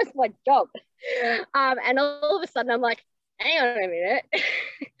that was my job. And all of a sudden I'm like, hang on a minute.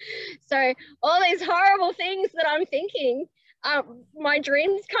 So all these horrible things that I'm thinking, my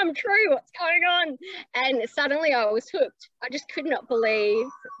dreams come true. What's going on? And suddenly I was hooked. I just could not believe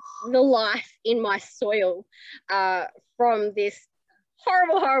the life in my soil from this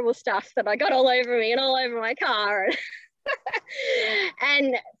horrible stuff that I got all over me and all over my car.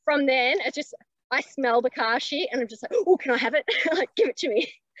 And from then, it's just I smell bokashi and I'm just like, oh, can I have it? Like, give it to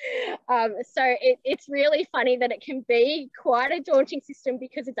me. So it's really funny that it can be quite a daunting system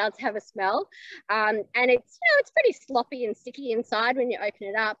because it does have a smell. And it's, you know, it's pretty sloppy and sticky inside when you open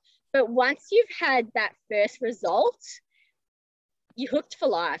it up. But once you've had that first result, you're hooked for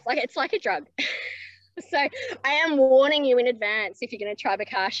life. Like, it's like a drug. So I am warning you in advance if you're going to try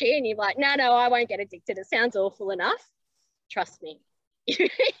Bokashi and you're like, no, I won't get addicted. It sounds awful enough. Trust me,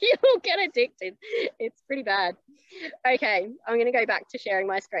 you'll get addicted. It's pretty bad. Okay, I'm going to go back to sharing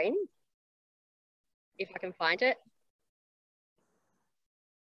my screen if I can find it.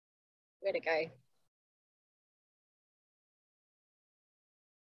 Where'd it go?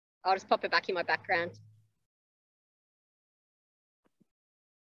 I'll just pop it back in my background.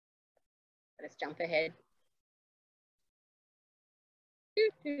 Let's jump ahead.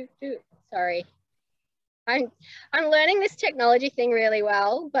 Sorry. I'm learning this technology thing really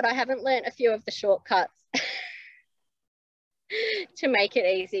well, but I haven't learned a few of the shortcuts to make it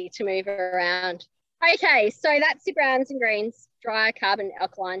easy to move around. Okay, so that's your browns and greens, dry, carbon,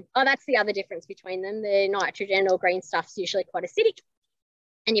 alkaline. Oh, that's the other difference between them. The nitrogen or green stuff's usually quite acidic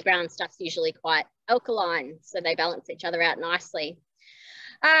and your brown stuff's usually quite alkaline. So they balance each other out nicely.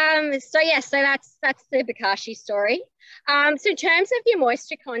 So that's the Bokashi story. So in terms of your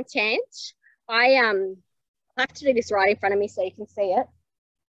moisture content, I have to do this right in front of me so you can see it.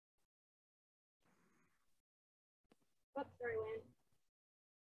 Oops, sorry, Lynn.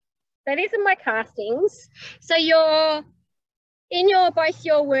 So these are my castings. So in both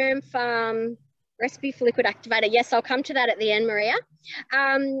your worm farm recipe for liquid activator. Yes, I'll come to that at the end, Maria.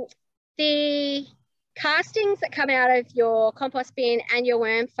 The castings that come out of your compost bin and your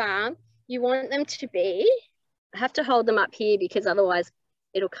worm farm, you want them to be, I have to hold them up here because otherwise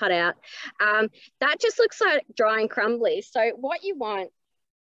it'll cut out. That just looks like dry and crumbly. So what you want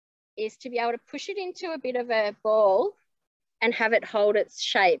is to be able to push it into a bit of a ball and have it hold its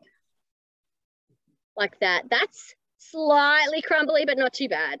shape like that. That's slightly crumbly, but not too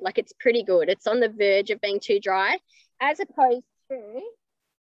bad. Like, it's pretty good. It's on the verge of being too dry, as opposed to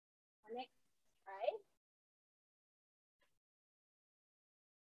my next tray.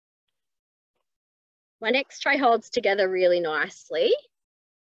 My next tray holds together really nicely,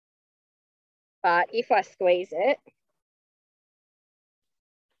 but if I squeeze it,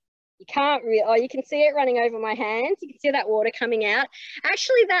 you can't really, oh, you can see it running over my hands. You can see that water coming out.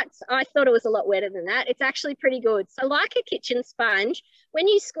 Actually, I thought it was a lot wetter than that. It's actually pretty good. So like a kitchen sponge, when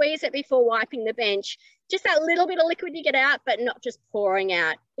you squeeze it before wiping the bench, just that little bit of liquid you get out, but not just pouring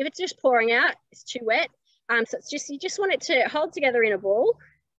out. If it's just pouring out, it's too wet. So it's just, you just want it to hold together in a ball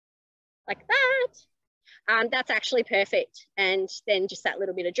like that. That's actually perfect. And then just that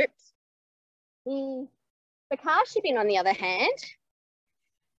little bit of drips. The Bokashi bin, on the other hand,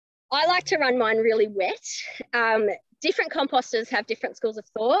 I like to run mine really wet. Different composters have different schools of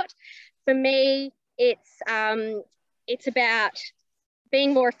thought. For me, it's about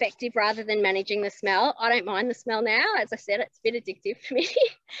being more effective rather than managing the smell. I don't mind the smell now. As I said, it's a bit addictive for me.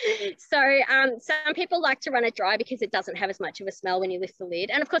 So some people like to run it dry because it doesn't have as much of a smell when you lift the lid.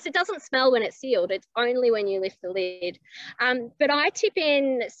 And of course, it doesn't smell when it's sealed. It's only when you lift the lid. But I tip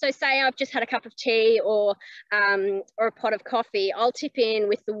in, so say I've just had a cup of tea or a pot of coffee, I'll tip in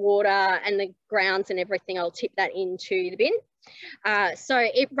with the water and the grounds and everything. I'll tip that into the bin. So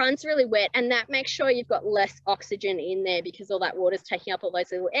it runs really wet, and that makes sure you've got less oxygen in there because all that water is taking up all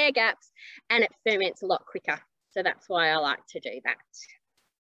those little air gaps, and it ferments a lot quicker. So that's why I like to do that.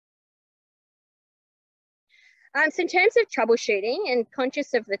 So in terms of troubleshooting and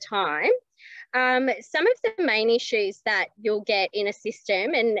conscious of the time, some of the main issues that you'll get in a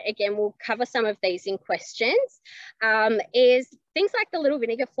system, and again, we'll cover some of these in questions, is things like the little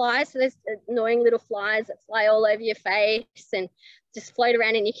vinegar flies. So there's annoying little flies that fly all over your face and just float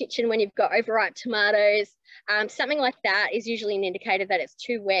around in your kitchen when you've got overripe tomatoes. Something like that is usually an indicator that it's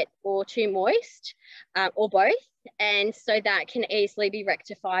too wet or too moist, or both. And so that can easily be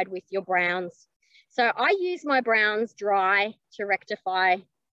rectified with your browns. So I use my browns dry to rectify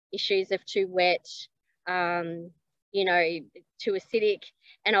issues of too wet, you know, too acidic,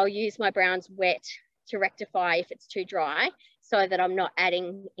 and I'll use my browns wet to rectify if it's too dry, so that I'm not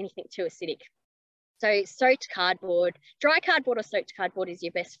adding anything too acidic. So soaked cardboard, dry cardboard or soaked cardboard is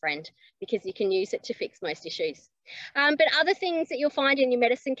your best friend because you can use it to fix most issues. But other things that you'll find in your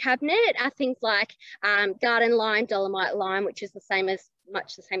medicine cabinet are things like garden lime, dolomite lime, which is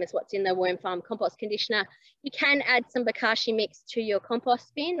much the same as what's in the worm farm compost conditioner. You can add some Bokashi mix to your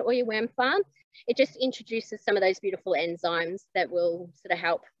compost bin or your worm farm. It just introduces some of those beautiful enzymes that will sort of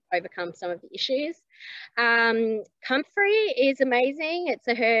help overcome some of the issues. Comfrey is amazing. It's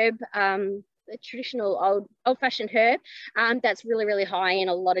a herb a traditional old-fashioned herb that's really, really high in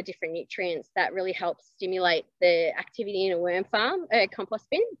a lot of different nutrients that really helps stimulate the activity in a worm farm, a compost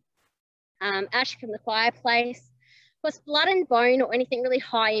bin. Ash from the fireplace. Of course, blood and bone or anything really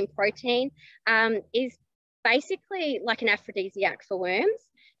high in protein is basically like an aphrodisiac for worms.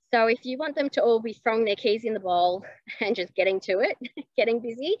 So if you want them to all be throwing their keys in the bowl and just getting to it, getting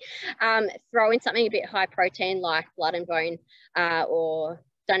busy, throw in something a bit high protein like blood and bone or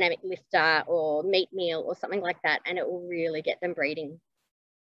dynamic lifter or meat meal or something like that, and it will really get them breeding.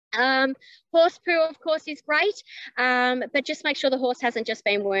 Horse poo, of course, is great, but just make sure the horse hasn't just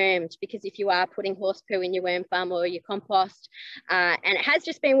been wormed, because if you are putting horse poo in your worm farm or your compost and it has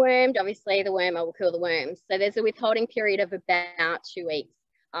just been wormed, obviously the wormer will kill the worms. So there's a withholding period of about 2 weeks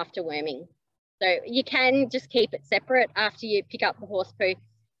after worming. So you can just keep it separate after you pick up the horse poo,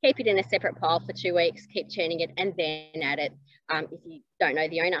 keep it in a separate pile for 2 weeks, keep churning it, and then add it if you don't know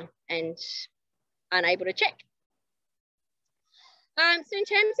the owner and unable to check. So in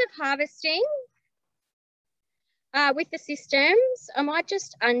terms of harvesting with the systems, I might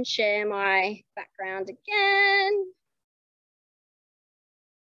just unshare my background again.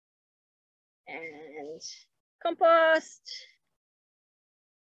 And compost.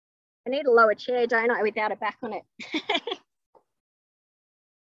 I need a lower chair, don't I, without a back on it.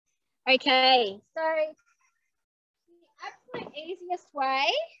 Okay, so the absolute easiest way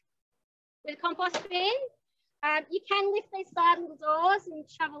with a compost bin, you can lift these side little doors and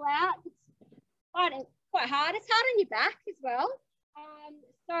shovel out. It's quite hard. It's hard on your back as well.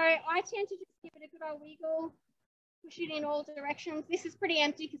 So I tend to just give it a good old wiggle, push it in all directions. This is pretty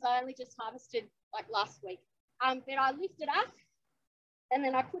empty because I only just harvested like last week. But I lift it up and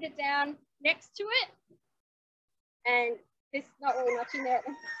then I put it down next to it. And there's not really much in there at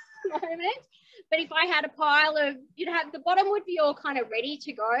the moment. But if I had a pile of, you'd have, the bottom would be all kind of ready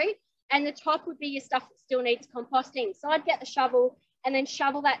to go, and the top would be your stuff that still needs composting. So I'd get the shovel and then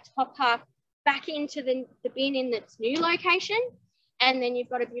shovel that top half back into the bin in its new location. And then you've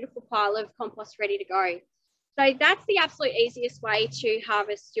got a beautiful pile of compost ready to go. So that's the absolute easiest way to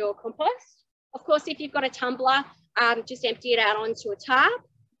harvest your compost. Of course, if you've got a tumbler, just empty it out onto a tarp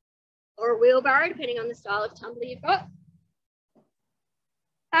or a wheelbarrow, depending on the style of tumbler you've got.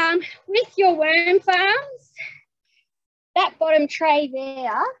 With your worm farms, that bottom tray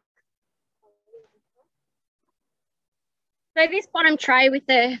there, so this bottom tray with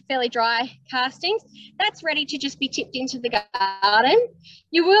the fairly dry castings, that's ready to just be tipped into the garden.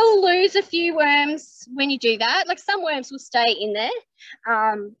 You will lose a few worms when you do that. Like some worms will stay in there,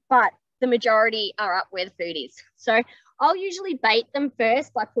 but the majority are up where the food is. So I'll usually bait them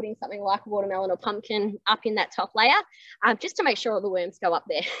first by putting something like a watermelon or pumpkin up in that top layer, just to make sure all the worms go up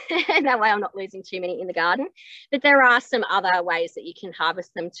there. And that way I'm not losing too many in the garden. But there are some other ways that you can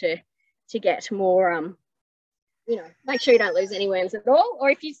harvest them to get more, you know, make sure you don't lose any worms at all, or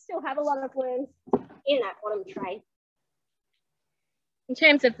if you still have a lot of worms in that bottom tray. In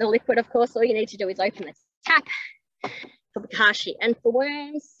terms of the liquid, of course, all you need to do is open the tap for bokashi and for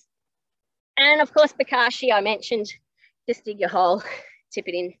worms. And of course, bokashi, I mentioned, just dig your hole, tip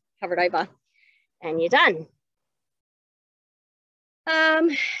it in, cover it over, and you're done.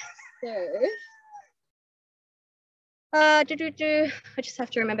 I just have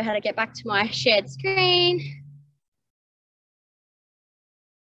to remember how to get back to my shared screen.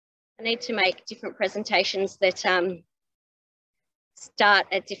 I need to make different presentations that start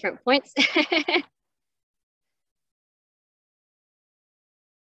at different points.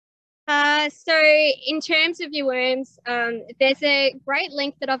 So in terms of your worms, there's a great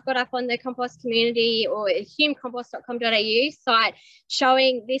link that I've got up on the compost community or humecompost.com.au site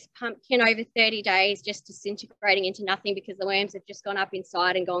showing this pumpkin over 30 days just disintegrating into nothing because the worms have just gone up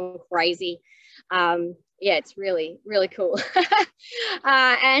inside and gone crazy. Yeah, it's really, really cool.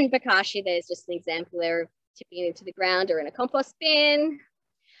 And bokashi, there's just an example there of tipping it into the ground or in a compost bin.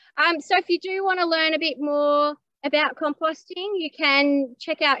 So if you do want to learn a bit more about composting, you can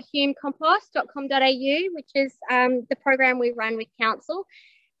check out humecompost.com.au, which is the program we run with council.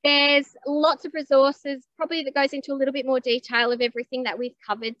 There's lots of resources, probably that goes into a little bit more detail of everything that we've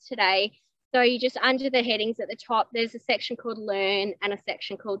covered today. So you just under the headings at the top, there's a section called Learn and a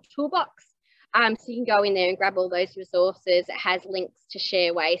section called Toolbox. So you can go in there and grab all those resources. It has links to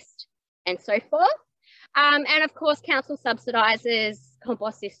share waste and so forth. And of course, council subsidises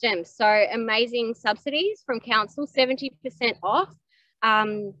compost systems. So amazing subsidies from council, 70% off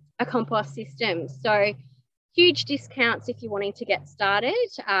a compost system. So huge discounts if you're wanting to get started.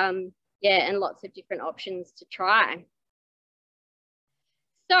 Yeah, and lots of different options to try.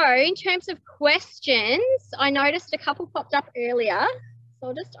 So in terms of questions, I noticed a couple popped up earlier. So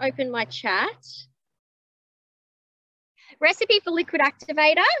I'll just open my chat. Recipe for liquid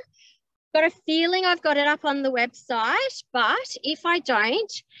activator. Got a feeling I've got it up on the website, but if I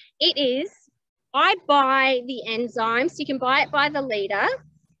don't, it is, I buy the enzymes. You can buy it by the litre,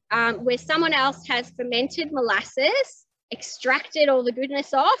 where someone else has fermented molasses, extracted all the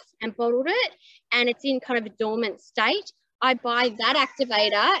goodness off and bottled it, and it's in kind of a dormant state. I buy that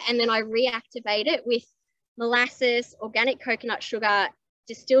activator and then I reactivate it with molasses, organic coconut sugar,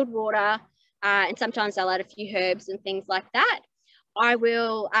 distilled water, and sometimes I'll add a few herbs and things like that. I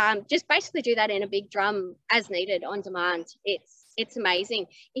will just basically do that in a big drum as needed on demand. It's amazing.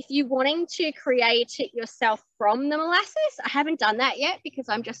 If you're wanting to create it yourself from the molasses, I haven't done that yet because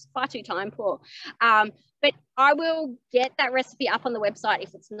I'm just far too time poor. But I will get that recipe up on the website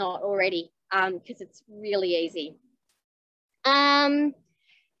if it's not already, because it's really easy. How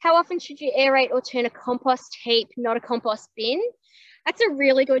often should you aerate or turn a compost heap, not a compost bin? That's a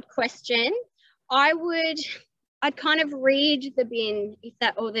really good question. I'd kind of read the bin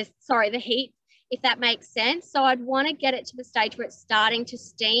the heap, if that makes sense. So I'd want to get it to the stage where it's starting to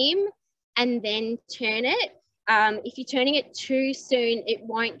steam and then turn it. If you're turning it too soon, it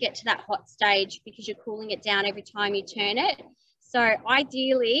won't get to that hot stage because you're cooling it down every time you turn it. So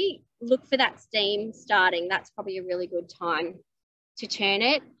ideally, look for that steam starting. That's probably a really good time to turn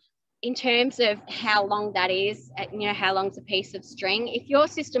it. In terms of how long that is, how long's a piece of string. If your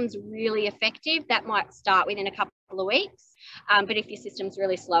system's really effective, that might start within a couple of weeks. But if your system's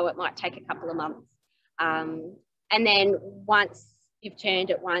really slow, it might take a couple of months. And then once you've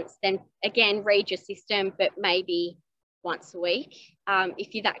turned it once, then again, read your system, but maybe once a week,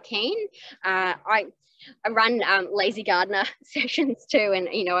 if you're that keen. I run lazy gardener sessions too. And,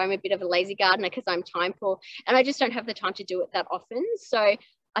 I'm a bit of a lazy gardener because I'm time poor and I just don't have the time to do it that often. So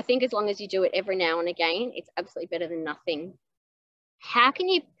I think as long as you do it every now and again, it's absolutely better than nothing. How can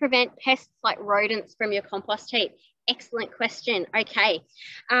you prevent pests like rodents from your compost heap? Excellent question. Okay.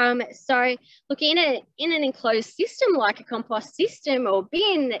 So look, in an enclosed system like a compost system or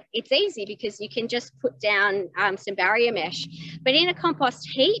bin, it's easy because you can just put down some barrier mesh. But in a compost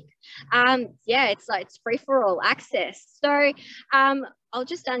heap, it's free for all access. So I'll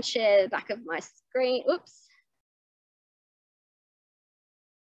just unshare the back of my screen. Oops.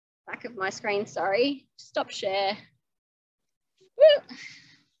 Back of my screen, sorry. Stop share. Woo.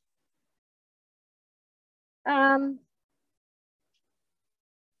 In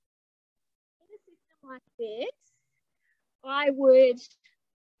a system like this, I would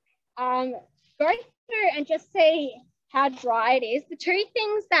go through and just see how dry it is. The two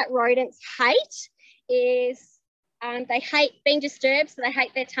things that rodents hate is they hate being disturbed, so they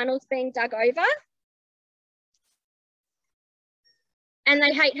hate their tunnels being dug over. And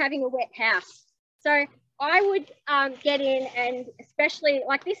they hate having a wet house. So I would get in, and especially,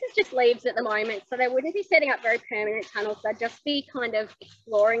 like, this is just leaves at the moment, so they wouldn't be setting up very permanent tunnels. They'd just be kind of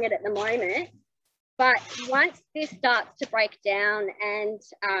exploring it at the moment. But once this starts to break down and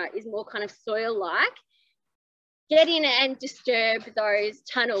is more kind of soil-like, get in and disturb those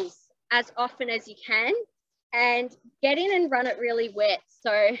tunnels as often as you can and get in and run it really wet.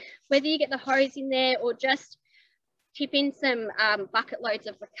 So whether you get the hose in there or just tip in some bucket loads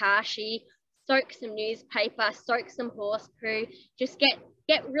of bokashi, soak some newspaper, soak some horse poo, just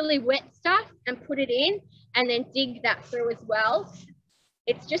get really wet stuff and put it in and then dig that through as well.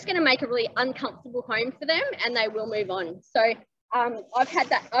 It's just going to make a really uncomfortable home for them and they will move on. So I've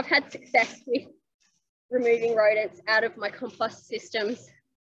had success with removing rodents out of my compost systems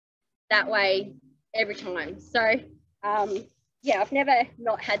that way every time. So I've never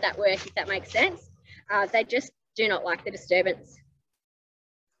not had that work, if that makes sense. They just do not like the disturbance.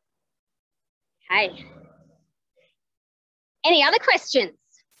 Okay. Any other questions?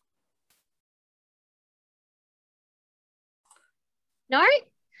 No?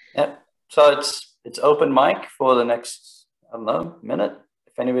 Yep. So it's open mic for the next, I don't know, minute.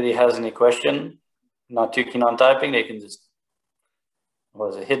 If anybody has any question, not too keen on typing, they can just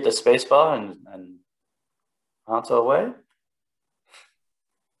hit the space bar and answer away.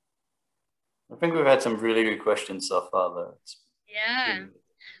 I think we've had some really good questions so far, though. Yeah.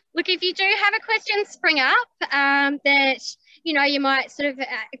 Look, if you do have a question spring up that, you might sort of,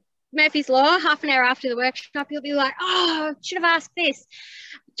 Murphy's Law, half an hour after the workshop, you'll be like, oh, should have asked this.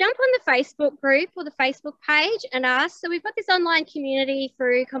 Jump on the Facebook group or the Facebook page and ask. So we've got this online community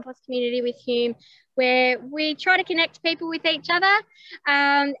through Compost Community with Hume where we try to connect people with each other.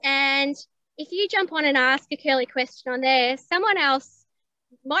 And if you jump on and ask a curly question on there, someone else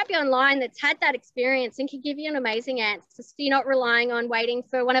might be online that's had that experience and can give you an amazing answer. So you're not relying on waiting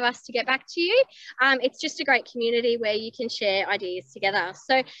for one of us to get back to you. It's just a great community where you can share ideas together.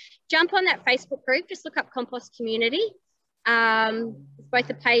 So jump on that Facebook group, just look up Compost Community. It's both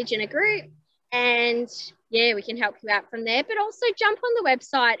a page and a group. And yeah, we can help you out from there, but also jump on the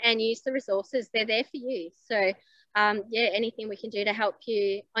website and use the resources. They're there for you. So yeah, anything we can do to help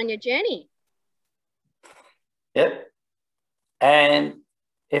you on your journey. Yep. And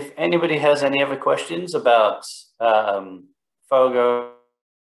if anybody has any other questions about FOGO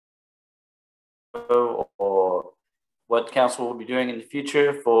or what council will be doing in the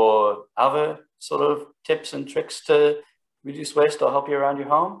future for other sort of tips and tricks to reduce waste or help you around your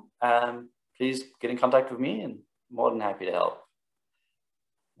home, please get in contact with me, and more than happy to help.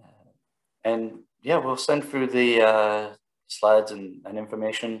 And yeah, we'll send through the slides and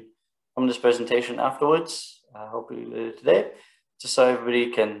information from this presentation afterwards, hopefully later today, just so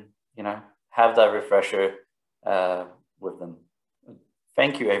everybody can, you know, have that refresher with them.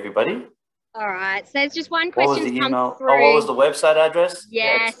 Thank you, everybody. All right, so there's just one question. What was the email? Oh, what was the website address?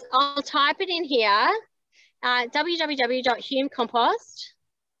 Yes, yeah, I'll type it in here.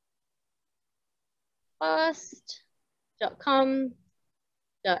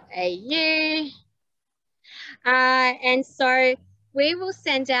 www.humecompost.com.au. And so we will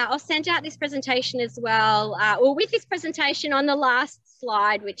I'll send out this presentation as well, or with this presentation on the last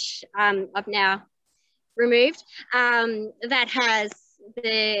slide, which I've now removed, that has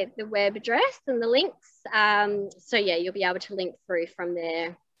the web address and the links. So yeah, you'll be able to link through from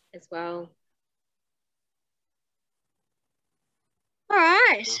there as well. All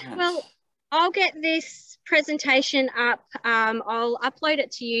right, well, I'll get this presentation up. I'll upload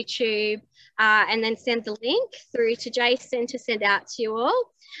it to YouTube and then send the link through to Jason to send out to you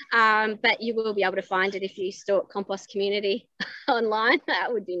all. But you will be able to find it if you stalk Compost Community online.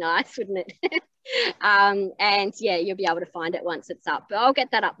 That would be nice, wouldn't it? And yeah, you'll be able to find it once it's up. But I'll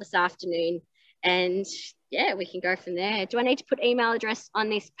get that up this afternoon, and yeah, we can go from there. Do I need to put email address on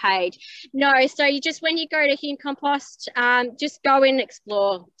this page? No, so you just, when you go to Hume Compost, just go in and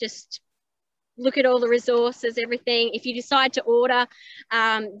explore. Just look at all the resources, everything. If you decide to order,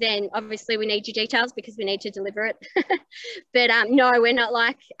 then obviously we need your details because we need to deliver it. But no, we're not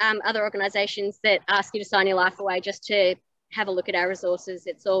like other organisations that ask you to sign your life away just to have a look at our resources.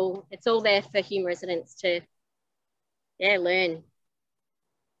 It's all there for Hume residents to, yeah, learn.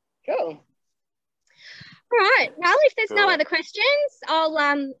 Cool. All right. Well, if there's no other questions, I'll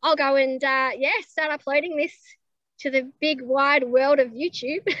go and start uploading this to the big wide world of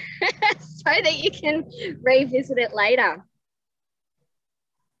YouTube so that you can revisit it later.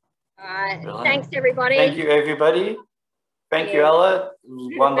 All right. Brilliant. Thanks, everybody. Thank you, everybody. Thank you, Ella. It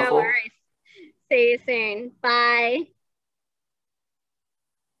was wonderful. No worries. See you soon. Bye.